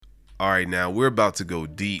All right, now we're about to go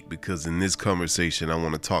deep because in this conversation, I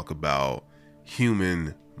want to talk about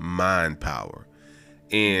human mind power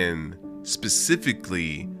and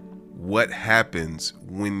specifically what happens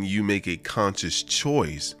when you make a conscious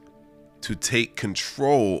choice to take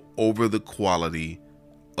control over the quality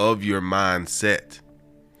of your mindset.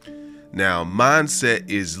 Now, mindset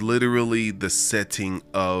is literally the setting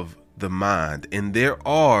of the mind, and there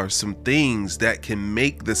are some things that can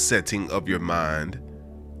make the setting of your mind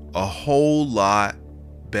a whole lot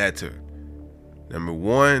better. Number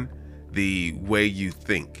one, the way you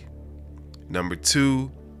think. Number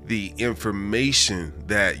two, the information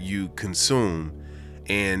that you consume.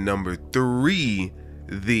 And number three,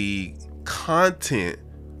 the content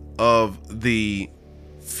of the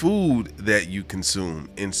food that you consume.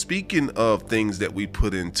 And speaking of things that we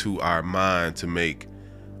put into our mind to make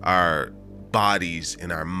our bodies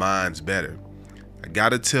and our minds better, I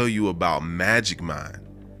gotta tell you about Magic Mind.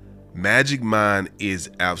 Magic Mind is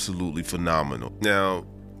absolutely phenomenal. Now,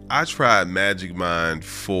 I tried Magic Mind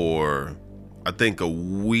for, I think, a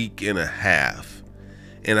week and a half,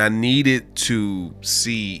 and I needed to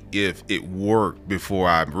see if it worked before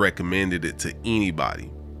I recommended it to anybody.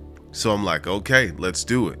 So I'm like, okay, let's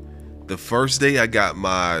do it. The first day I got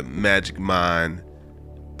my Magic Mind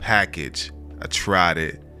package, I tried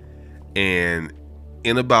it, and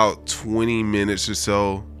in about 20 minutes or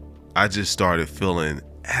so, I just started feeling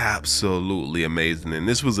absolutely amazing. And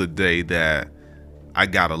this was a day that I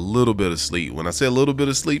got a little bit of sleep. When I say a little bit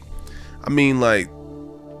of sleep, I mean like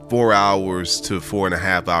 4 hours to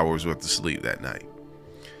 4.5 hours worth of sleep that night.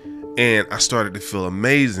 And I started to feel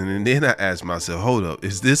amazing. And then I asked myself, hold up,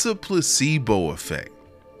 is this a placebo effect?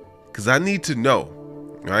 Because I need to know,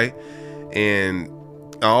 right? And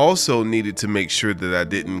I also needed to make sure that I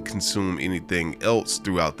didn't consume anything else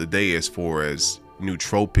throughout the day as far as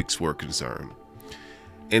nootropics were concerned.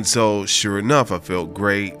 And so sure enough, I felt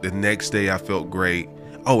great. The next day I felt great.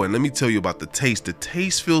 Oh, and let me tell you about the taste. The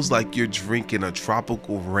taste feels like you're drinking a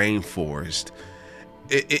tropical rainforest.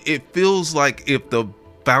 It feels like if the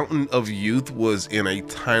Fountain of Youth was in a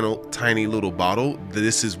tiny little bottle,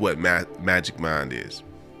 this is what Magic Mind is.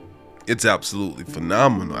 It's absolutely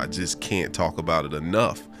phenomenal. I just can't talk about it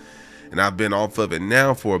enough. And I've been off of it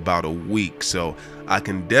now for about a week, so I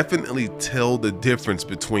can definitely tell the difference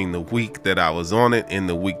between the week that I was on it and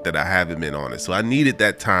the week that I haven't been on it. So I needed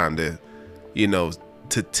that time to,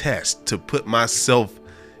 to test, to put myself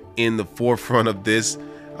in the forefront of this,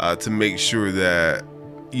 to make sure that,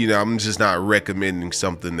 I'm just not recommending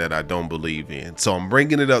something that I don't believe in. So I'm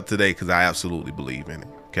bringing it up today because I absolutely believe in it,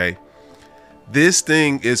 okay? This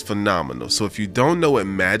thing is phenomenal. So if you don't know what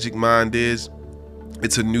Magic Mind is,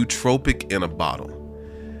 it's a nootropic in a bottle.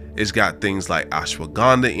 It's got things like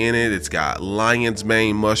ashwagandha in it. It's got lion's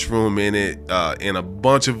mane mushroom in it, and a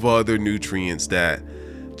bunch of other nutrients that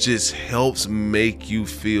just helps make you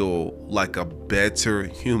feel like a better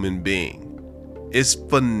human being. It's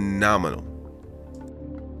phenomenal.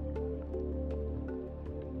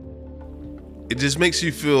 It just makes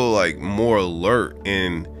you feel like more alert,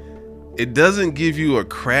 and it doesn't give you a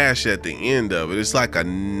crash at the end of it. It's like a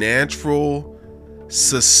natural,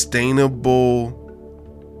 sustainable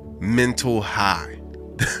mental high.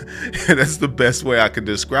 That's the best way I could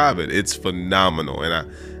describe it. It's phenomenal, and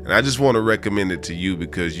I just want to recommend it to you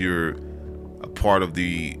because you're a part of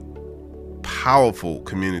the powerful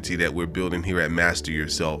community that we're building here at Master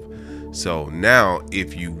Yourself. So now,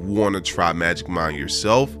 if you want to try Magic Mind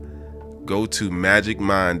yourself, go to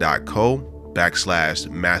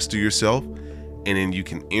magicmind.co/master yourself, and then you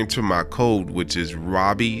can enter my code, which is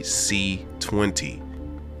RobbieC20.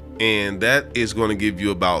 And that is going to give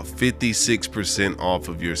you about 56% off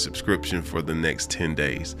of your subscription for the next 10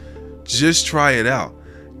 days. Just try it out.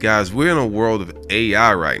 Guys, we're in a world of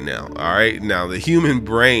AI right now, all right? Now, the human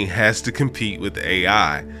brain has to compete with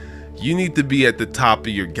AI. You need to be at the top of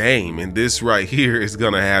your game, and this right here is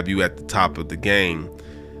going to have you at the top of the game.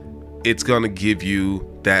 It's going to give you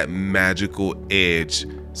that magical edge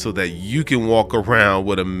so that you can walk around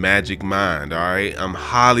with a magic mind. All right, I'm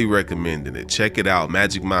highly recommending it. Check it out,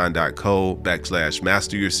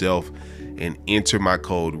 magicmind.co/master yourself, and enter my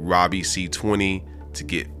code RobbieC20 to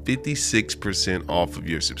get 56% off of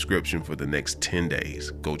your subscription for the next 10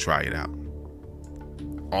 days. Go try it out.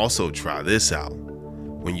 Also, try this out.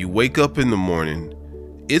 When you wake up in the morning,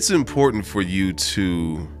 it's important for you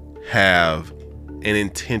to have an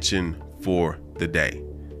intention for the day.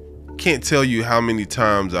 Can't tell you how many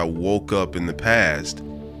times I woke up in the past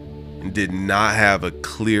and did not have a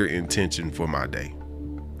clear intention for my day.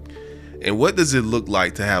 And what does it look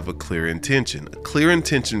like to have a clear intention? A clear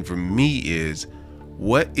intention for me is,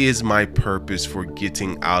 what is my purpose for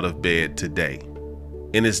getting out of bed today?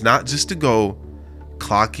 And it's not just to go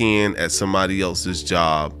clock in at somebody else's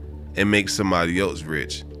job and make somebody else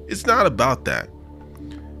rich. It's not about that.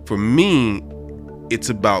 For me, it's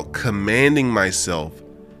about commanding myself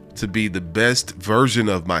to be the best version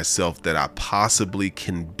of myself that I possibly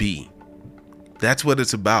can be. That's what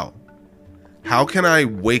it's about. How can I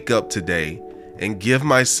wake up today and give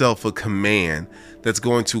myself a command that's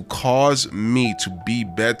going to cause me to be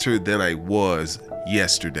better than I was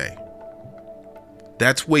yesterday?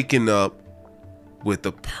 That's waking up with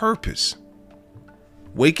a purpose.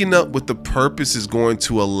 Waking up with a purpose is going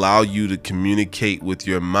to allow you to communicate with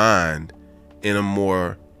your mind in a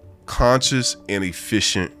more conscious and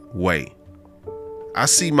efficient way. I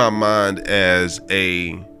see my mind as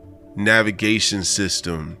a navigation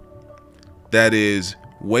system that is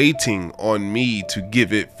waiting on me to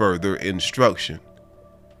give it further instruction.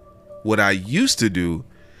 What I used to do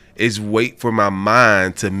is wait for my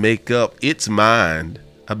mind to make up its mind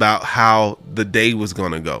about how the day was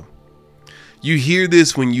going to go. You hear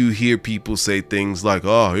this when you hear people say things like,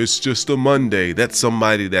 oh, it's just a Monday. That's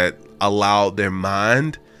somebody that allowed their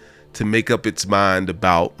mind to make up its mind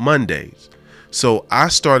about Mondays. So I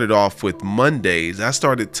started off with Mondays. I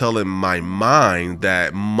started telling my mind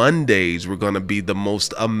that Mondays were going to be the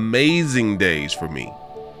most amazing days for me.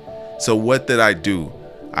 So what did I do?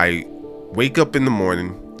 I wake up in the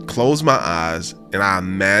morning, close my eyes, and I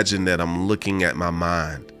imagine that I'm looking at my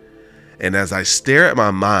mind. And as I stare at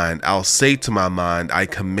my mind, I'll say to my mind, I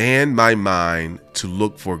command my mind to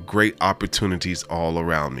look for great opportunities all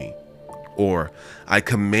around me. Or I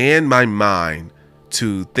command my mind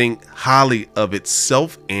to think highly of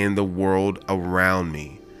itself and the world around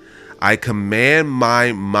me. I command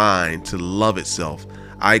my mind to love itself.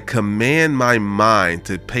 I command my mind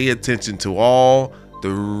to pay attention to all the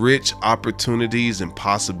rich opportunities and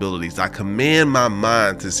possibilities. I command my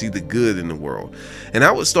mind to see the good in the world. And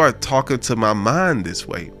I would start talking to my mind this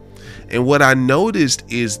way. And what I noticed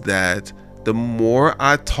is that the more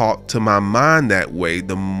I talked to my mind that way,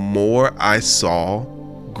 the more I saw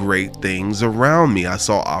great things around me. I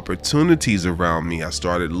saw opportunities around me. I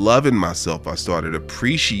started loving myself. I started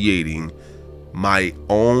appreciating my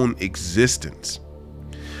own existence.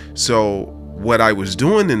 So what I was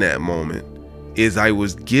doing in that moment is I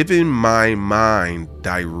was giving my mind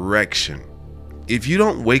direction. If you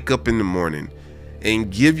don't wake up in the morning and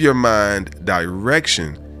give your mind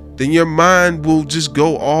direction, then your mind will just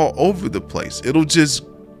go all over the place. It'll just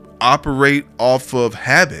operate off of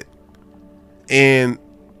habit. And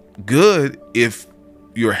good if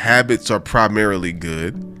your habits are primarily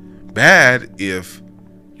good, bad if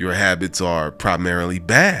your habits are primarily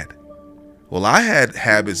bad. Well, I had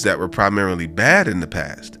habits that were primarily bad in the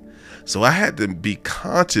past. So I had to be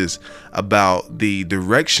conscious about the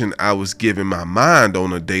direction I was giving my mind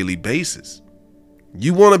on a daily basis.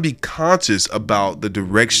 You want to be conscious about the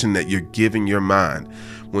direction that you're giving your mind.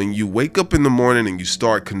 When you wake up in the morning and you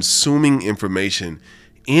start consuming information,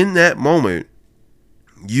 in that moment,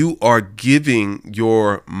 you are giving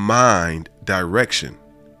your mind direction.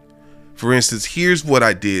 For instance, here's what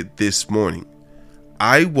I did this morning.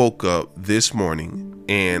 I woke up this morning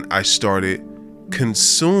and I started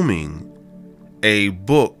consuming a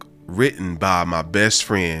book written by my best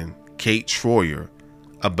friend, Kate Troyer,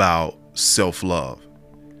 about self-love.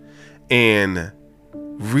 And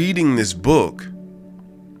reading this book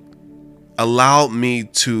allowed me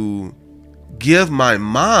to give my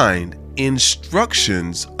mind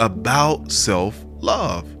instructions about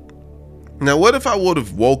self-love. Now, what if I would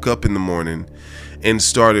have woke up in the morning and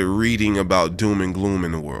started reading about doom and gloom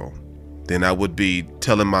in the world? Then I would be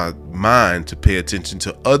telling my mind to pay attention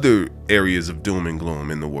to other areas of doom and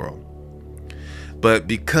gloom in the world. But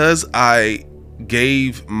because I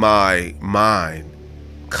gave my mind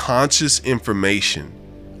conscious information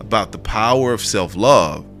about the power of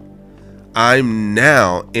self-love, I'm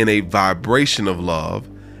now in a vibration of love,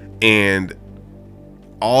 and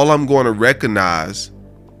all I'm going to recognize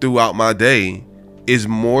throughout my day is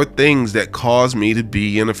more things that cause me to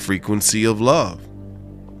be in a frequency of love.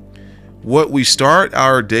 What we start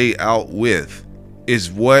our day out with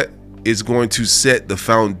is what is going to set the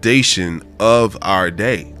foundation of our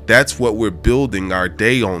day. That's what we're building our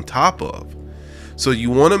day on top of. So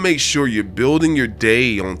you want to make sure you're building your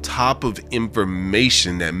day on top of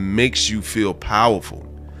information that makes you feel powerful.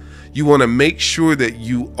 You want to make sure that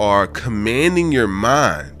you are commanding your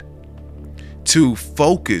mind to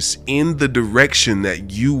focus in the direction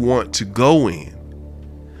that you want to go in.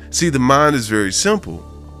 See, the mind is very simple.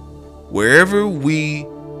 Wherever we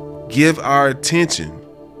give our attention,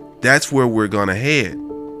 that's where we're going to head.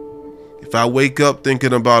 If I wake up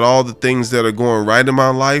thinking about all the things that are going right in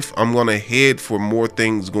my life, I'm going to head for more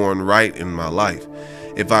things going right in my life.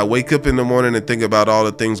 If I wake up in the morning and think about all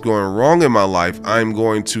the things going wrong in my life, I'm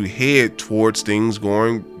going to head towards things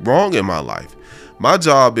going wrong in my life. My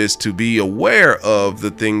job is to be aware of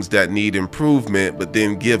the things that need improvement, but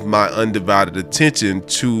then give my undivided attention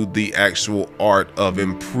to the actual art of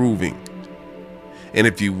improving. And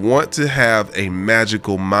if you want to have a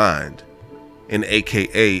magical mind, and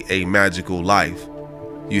AKA a magical life,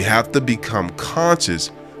 you have to become conscious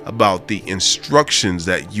about the instructions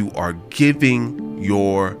that you are giving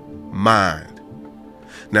your mind.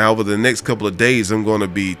 Now, over the next couple of days, I'm going to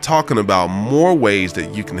be talking about more ways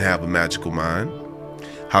that you can have a magical mind,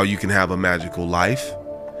 how you can have a magical life.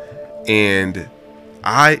 And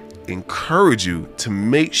I encourage you to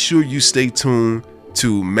make sure you stay tuned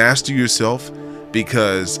to Master Yourself,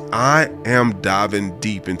 because I am diving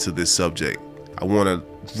deep into this subject. I want to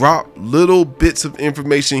drop little bits of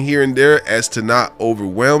information here and there as to not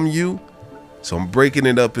overwhelm you. So I'm breaking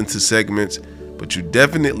it up into segments, but you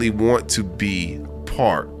definitely want to be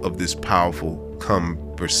part of this powerful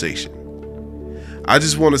conversation. I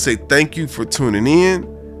just want to say thank you for tuning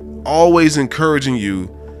in. Always encouraging you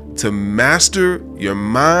to master your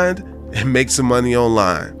mind and make some money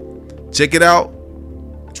online. Check it out.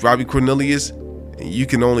 It's Robbie Cornelius, and you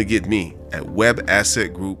can only get me at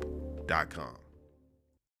webassetgroup.com.